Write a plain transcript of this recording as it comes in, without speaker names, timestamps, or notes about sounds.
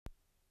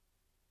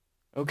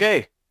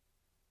Okay,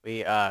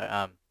 we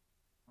are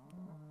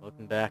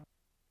welcome back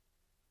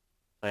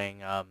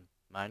playing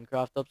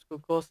Minecraft obstacle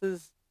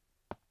courses.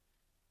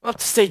 I'm up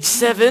to stage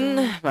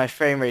 7. My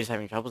frame rate is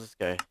having trouble. Let's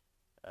go.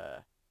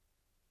 Let's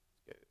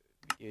go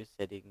video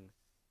settings.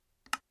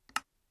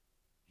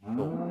 Sure.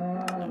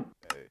 No,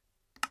 go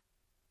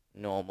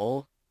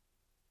normal.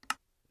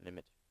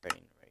 Limit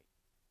frame rate.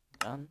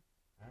 Done.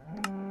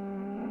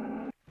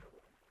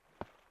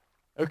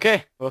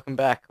 Okay, welcome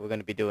back. We're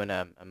going to be doing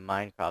a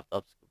Minecraft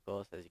obstacle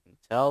course. As you can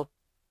tell,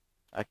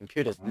 our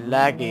computer's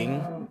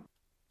lagging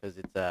because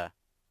it's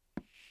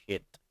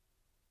shit.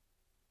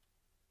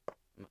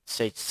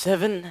 Stage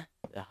 7,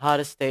 the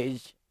hardest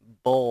stage,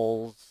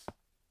 balls.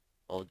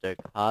 All joke,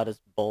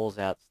 hardest balls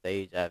out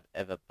stage I've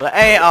ever played.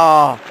 Hey,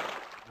 oh!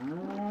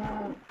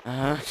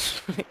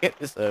 Just want to get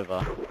this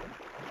over.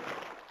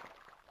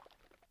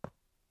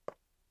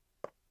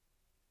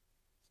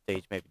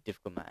 Stage may be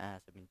difficult, my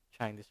ass. I've been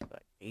trying this for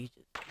like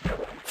ages.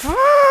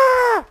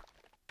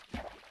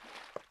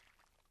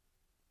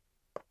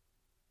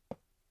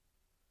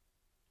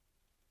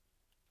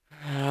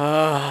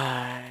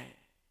 I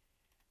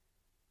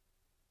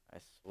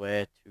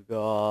swear to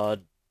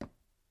God,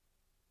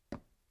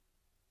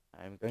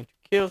 I'm going to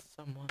kill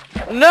someone.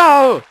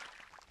 No!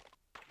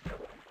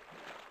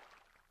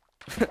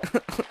 Shut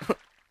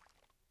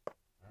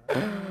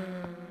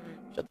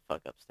the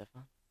fuck up,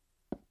 Stefan.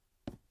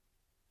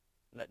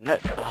 No, no.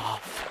 Oh,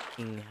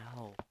 fucking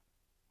hell.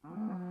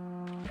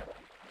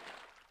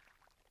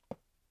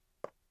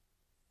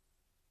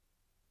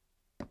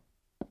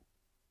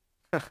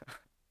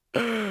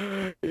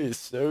 It's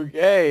so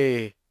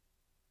gay.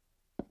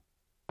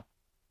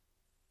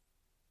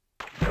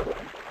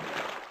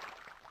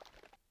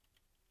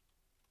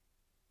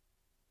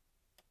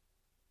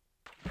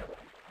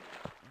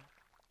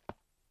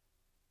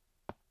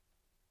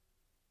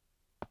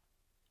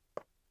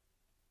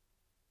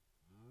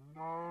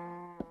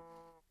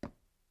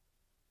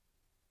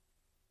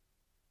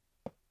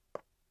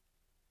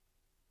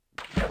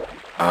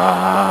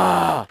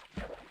 Ah!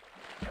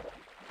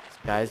 This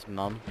guy's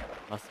mum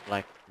must have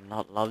like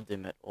not loved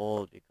him at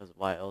all, because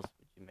why else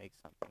would you make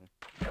something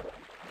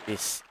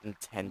this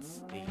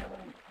intensely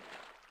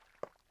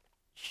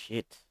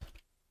shit?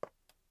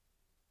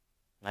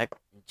 Like,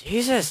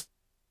 Jesus!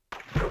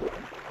 I'm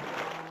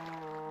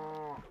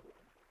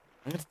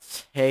gonna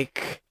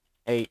take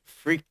a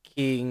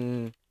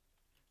freaking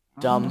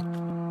dump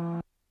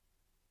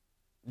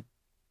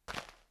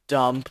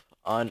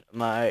on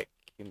my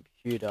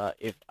computer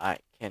if I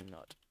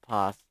cannot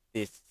pass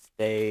this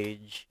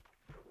stage.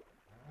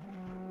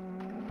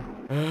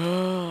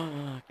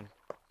 I can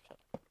shut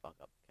the fuck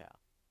up, cow.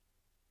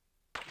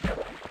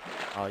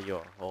 Oh,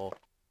 you're a whore.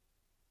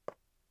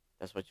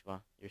 That's what you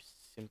are. You're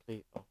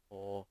simply a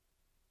whore.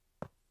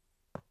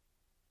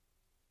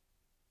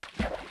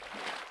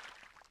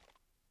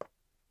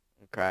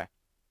 Okay.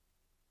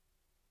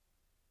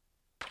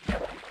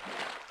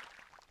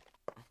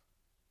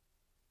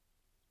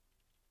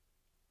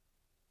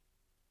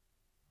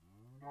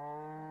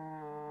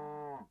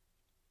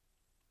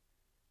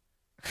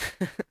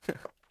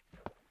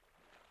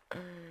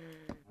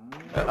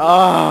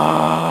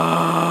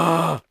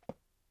 Ah!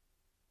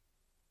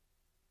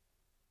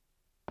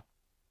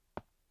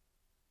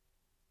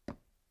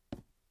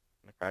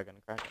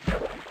 Gonna cry.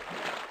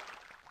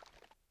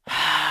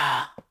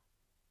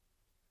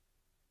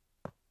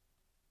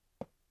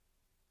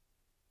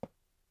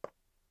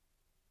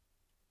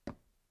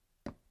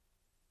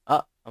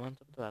 Oh, I'm on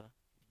top of the ladder.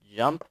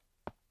 Jump.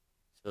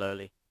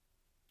 Slowly.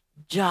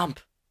 Jump.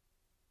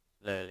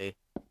 Slowly.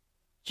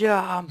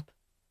 Jump.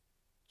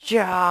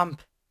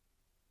 Jump.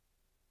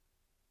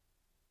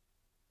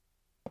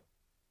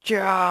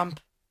 Jump.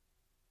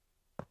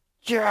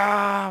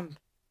 Jump.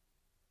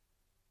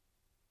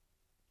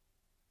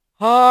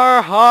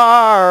 Har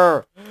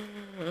har.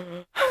 I'm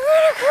gonna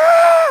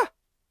cry.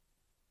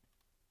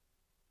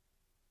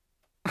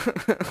 I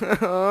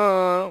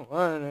don't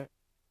want it.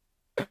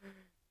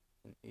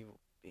 An evil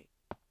being.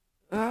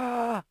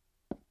 Ah.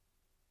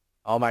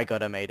 Oh my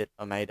God! I made it.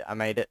 I made it.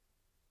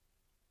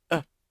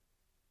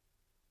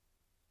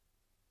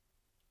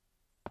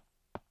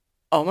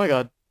 Oh my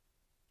God.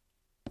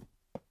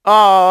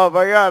 Oh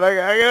my God.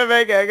 I'm gonna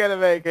make it. I'm gonna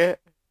make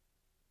it.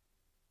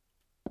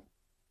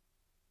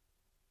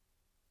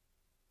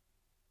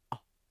 Oh,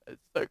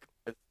 it's so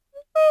close.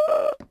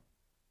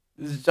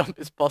 This jump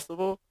is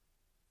possible.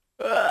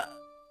 No!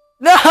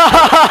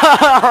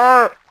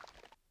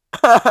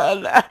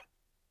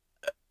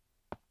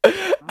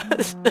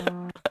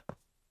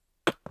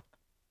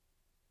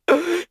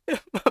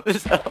 Mom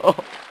is home.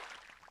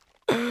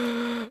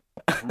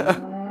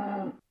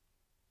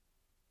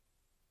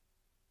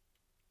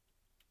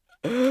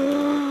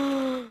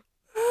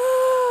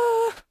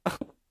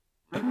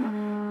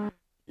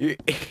 You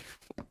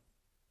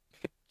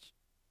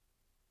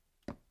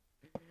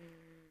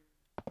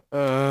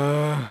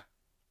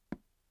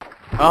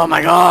oh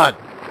my God!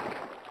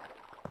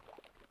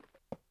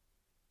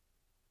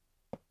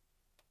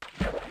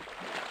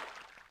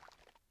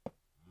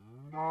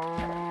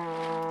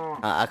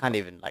 I can't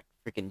even like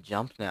freaking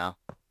jump now.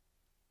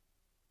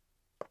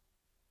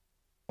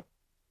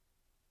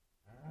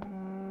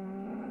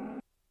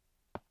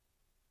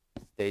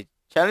 Stage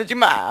challenging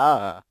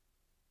my.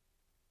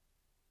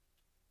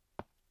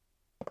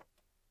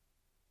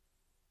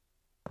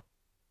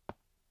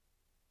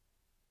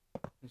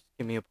 Just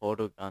give me a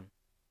portal gun.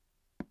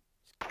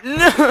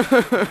 No.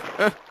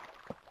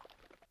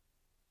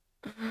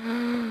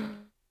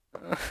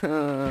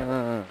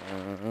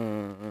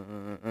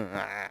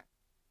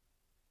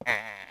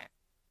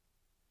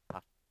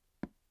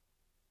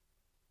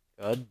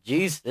 God,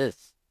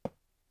 Jesus.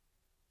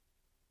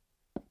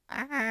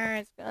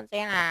 It's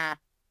Godzilla.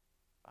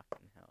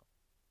 Fucking hell.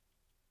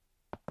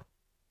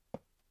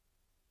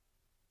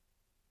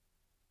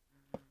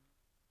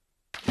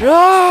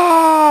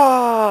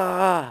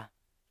 Ah!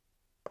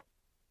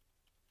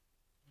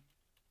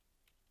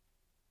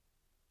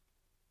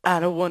 I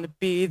don't want to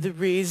be the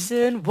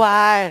reason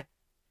why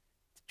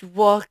you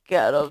walk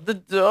out of the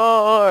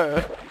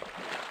door.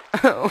 I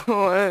don't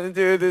want to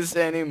do this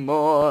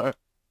anymore.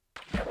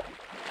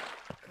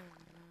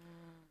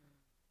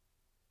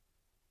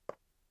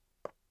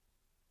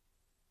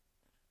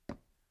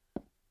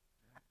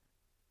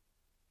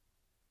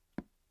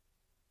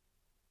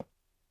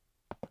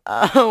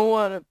 I don't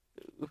want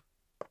to.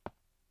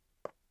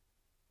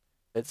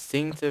 Let's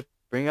sing to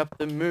bring up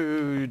the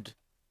mood.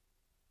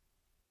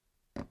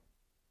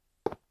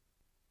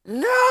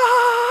 No!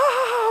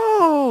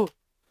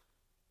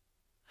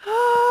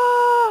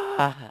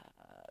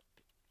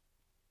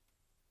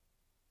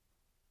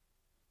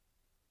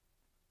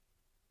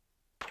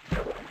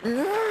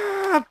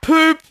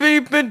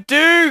 Poopy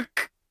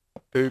Maduke!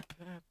 Poop,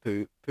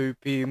 poop,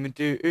 poopy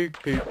Maduke,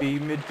 poopy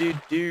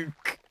Maduke.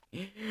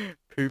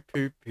 Poop,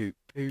 poop, poop,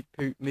 poop,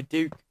 poop,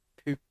 Maduke.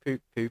 Poop,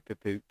 poop, poop,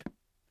 poop.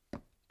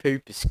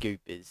 Pooper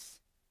scoopers.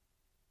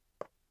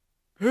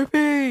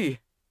 Poopy!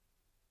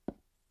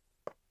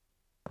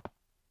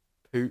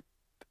 Poop,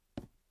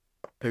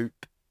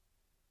 poop,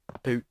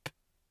 poop.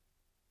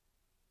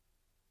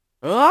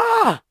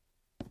 Ah!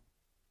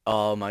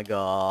 Oh my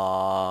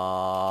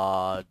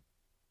god.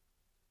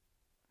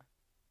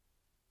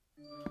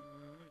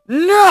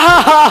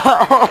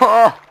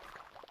 No!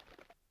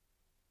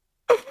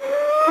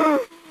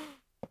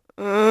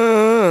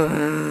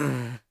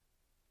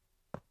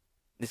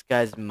 This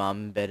guy's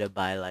mom better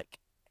buy like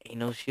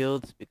anal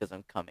shields because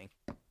I'm coming.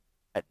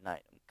 At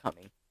night, I'm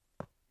coming.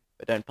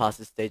 If I don't pass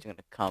this stage, I'm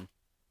gonna come.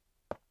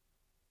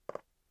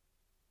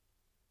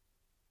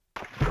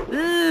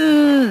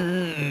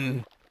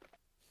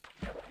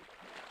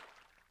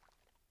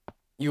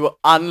 You were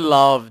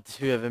unloved,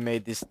 whoever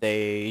made this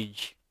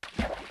stage.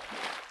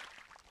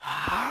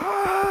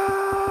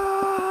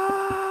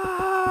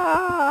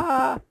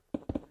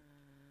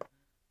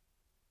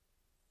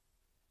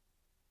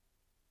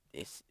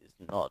 This is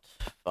not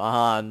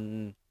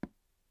fun.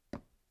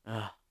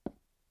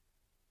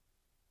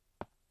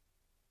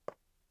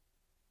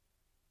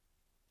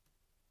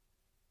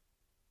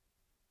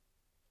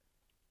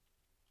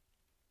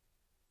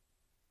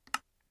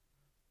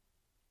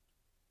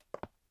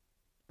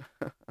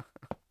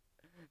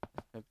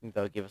 I think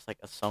they'll give us like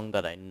a song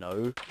that I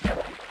know.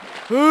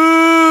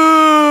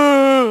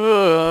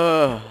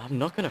 I'm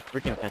not gonna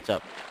freaking catch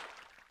up.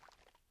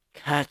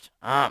 Catch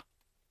up.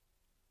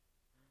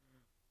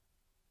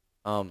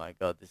 Oh my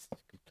god, this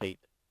is complete,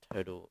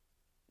 total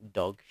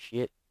dog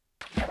shit.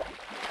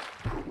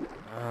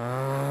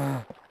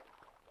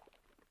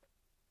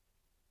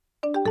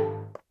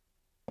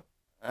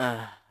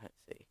 Let's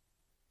see.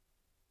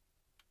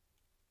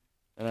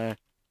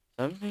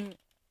 Something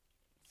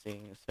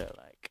seeing so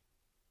like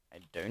I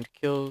don't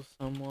kill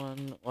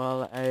someone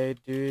while I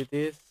do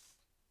this.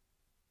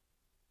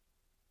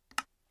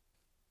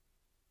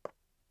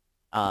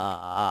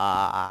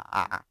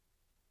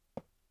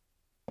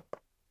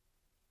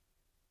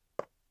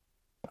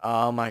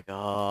 Oh my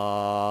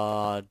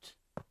god.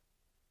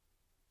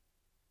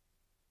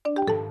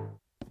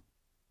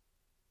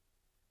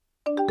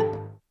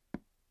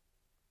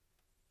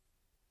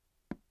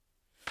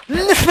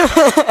 No.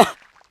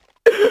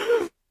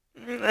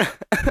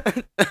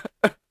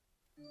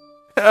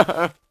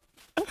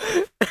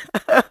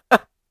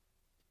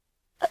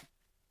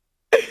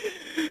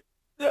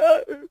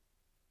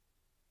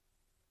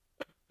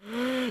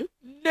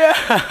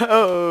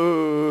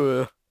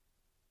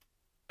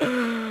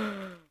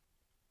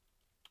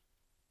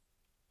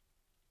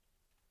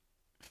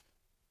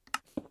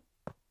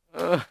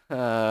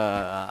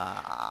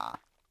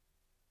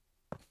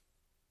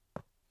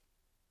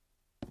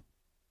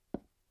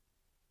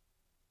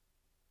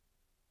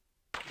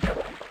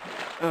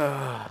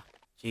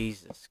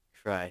 Jesus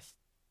Christ.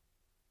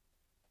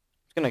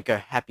 It's gonna go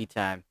happy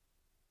time.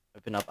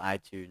 Open up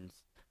iTunes.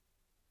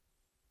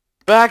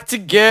 Back to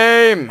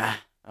game!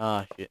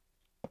 Oh shit.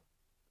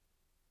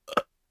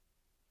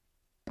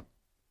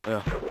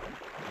 Ugh.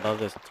 I love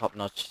those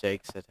top-notch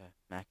steaks at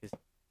Macca's.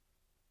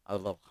 I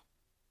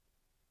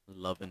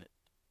loving it.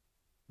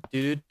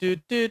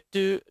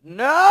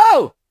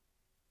 No!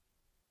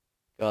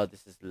 God,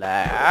 this is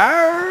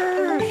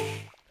loud.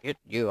 Hit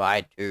you,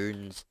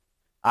 iTunes.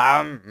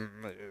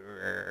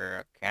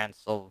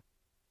 Cancel.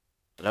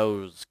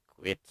 Close.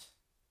 Quit.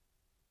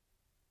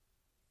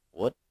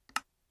 What?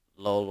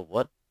 Lol,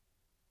 what?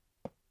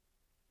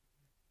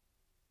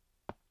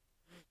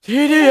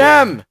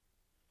 TDM!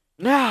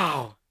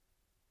 Now!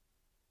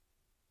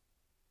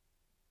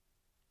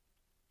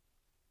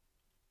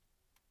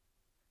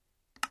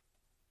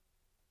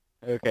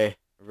 Okay,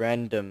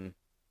 random.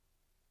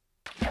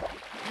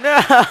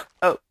 No!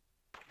 Oh.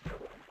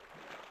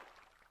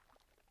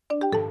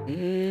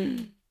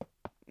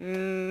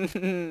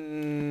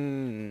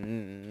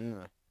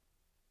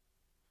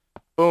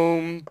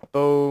 Boom,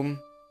 boom.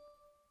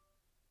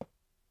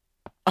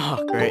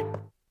 Oh, great.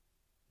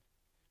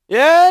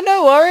 Yeah,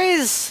 no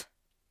worries.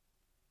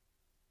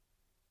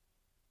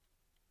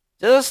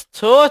 Just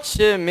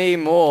torture me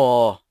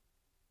more.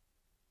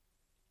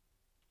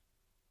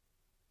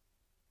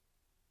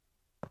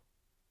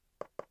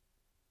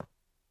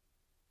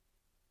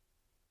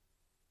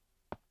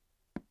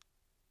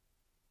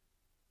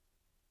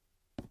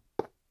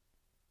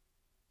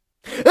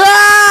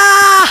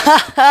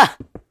 Ah!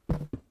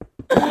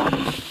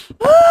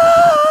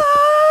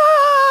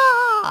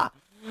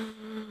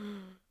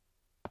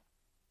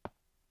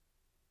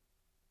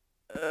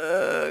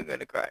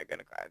 Gonna cry,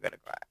 gonna cry, gonna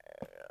cry.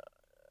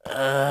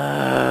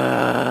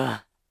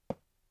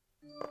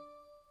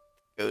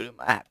 Go to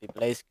my happy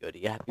place, go to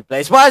your happy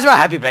place. Where's my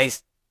happy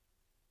place?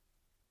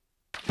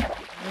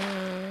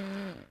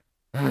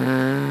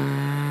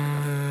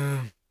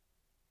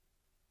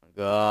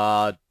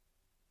 God.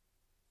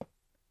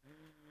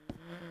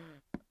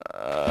 I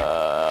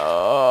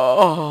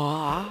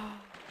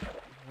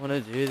want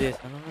to do this.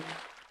 I don't wanna...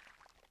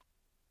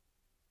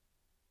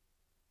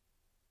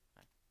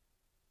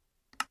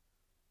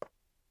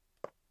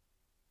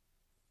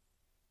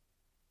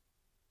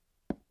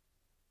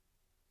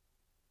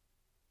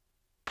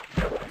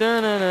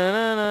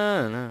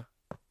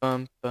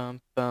 Bum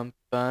bum bum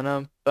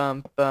bum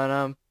bum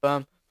bum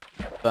bum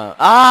bum.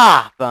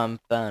 Ah! Bum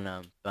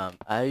bum bum.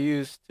 I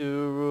used to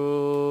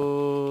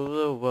rule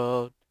the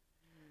world.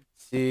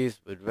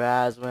 Seas would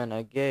rise when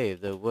I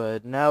gave the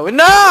word. Now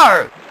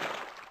no!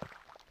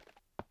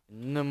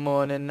 In the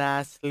morning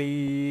I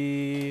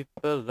sleep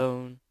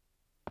alone.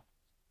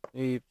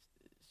 Sleep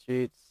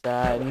street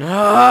side. No,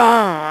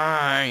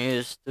 I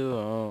used to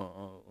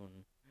own.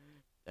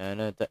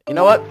 You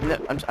know what? No,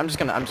 I'm just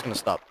gonna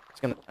stop.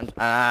 I'm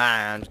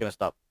just gonna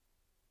stop.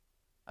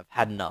 I've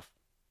had enough.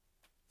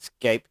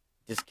 Escape.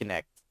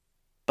 Disconnect.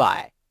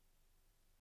 Bye.